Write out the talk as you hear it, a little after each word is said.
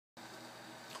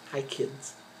Hi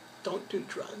kids, don't do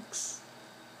drugs.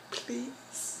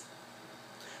 Please.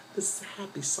 This is a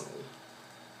happy song.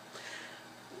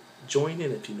 Join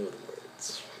in if you know the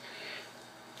words.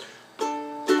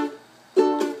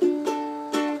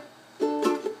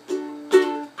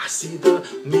 I see the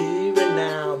mirror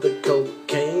now, the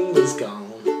cocaine is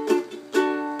gone.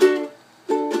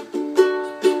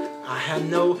 I have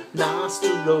no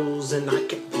nostrils and I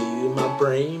can feel my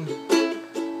brain.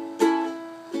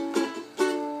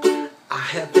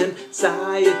 I have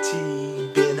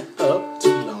anxiety, been up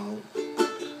too long.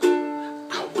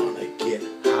 I wanna get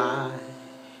high,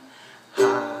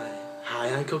 high,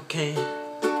 high on cocaine.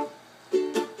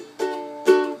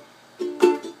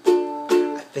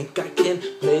 I think I can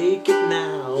make it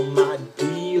now, my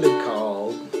dealer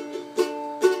called.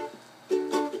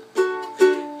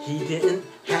 He didn't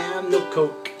have no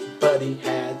coke, but he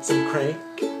had some crank.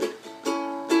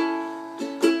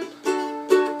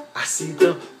 I see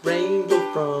the rainbow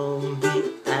from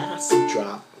the acid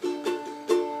drop.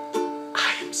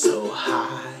 I am so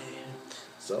high,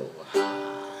 so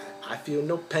high, I feel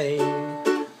no pain.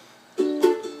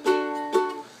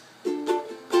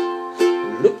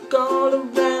 Look all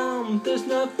around, there's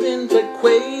nothing but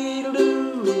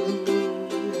Quaalude.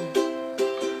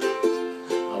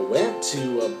 I went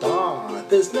to a bar,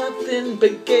 there's nothing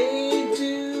but gay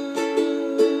dudes.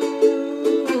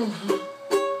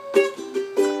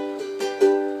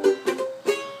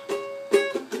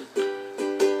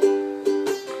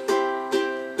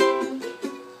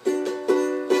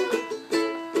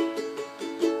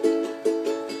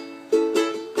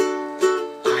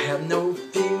 I have no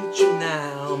future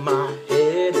now, my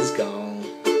head is gone.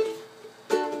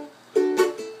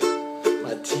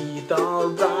 My teeth are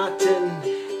rotten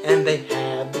and they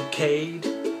have decayed.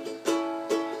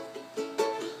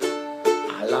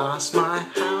 I lost my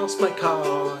house, my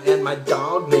car, and my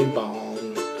dog named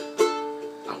Bong.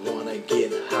 I wanna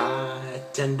get high,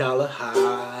 $10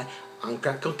 high on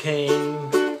crack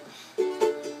cocaine.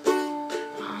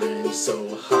 I'm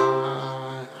so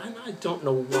high, and I don't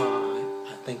know why.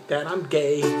 I think that I'm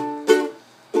gay.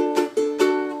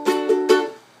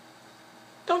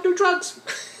 Don't do drugs.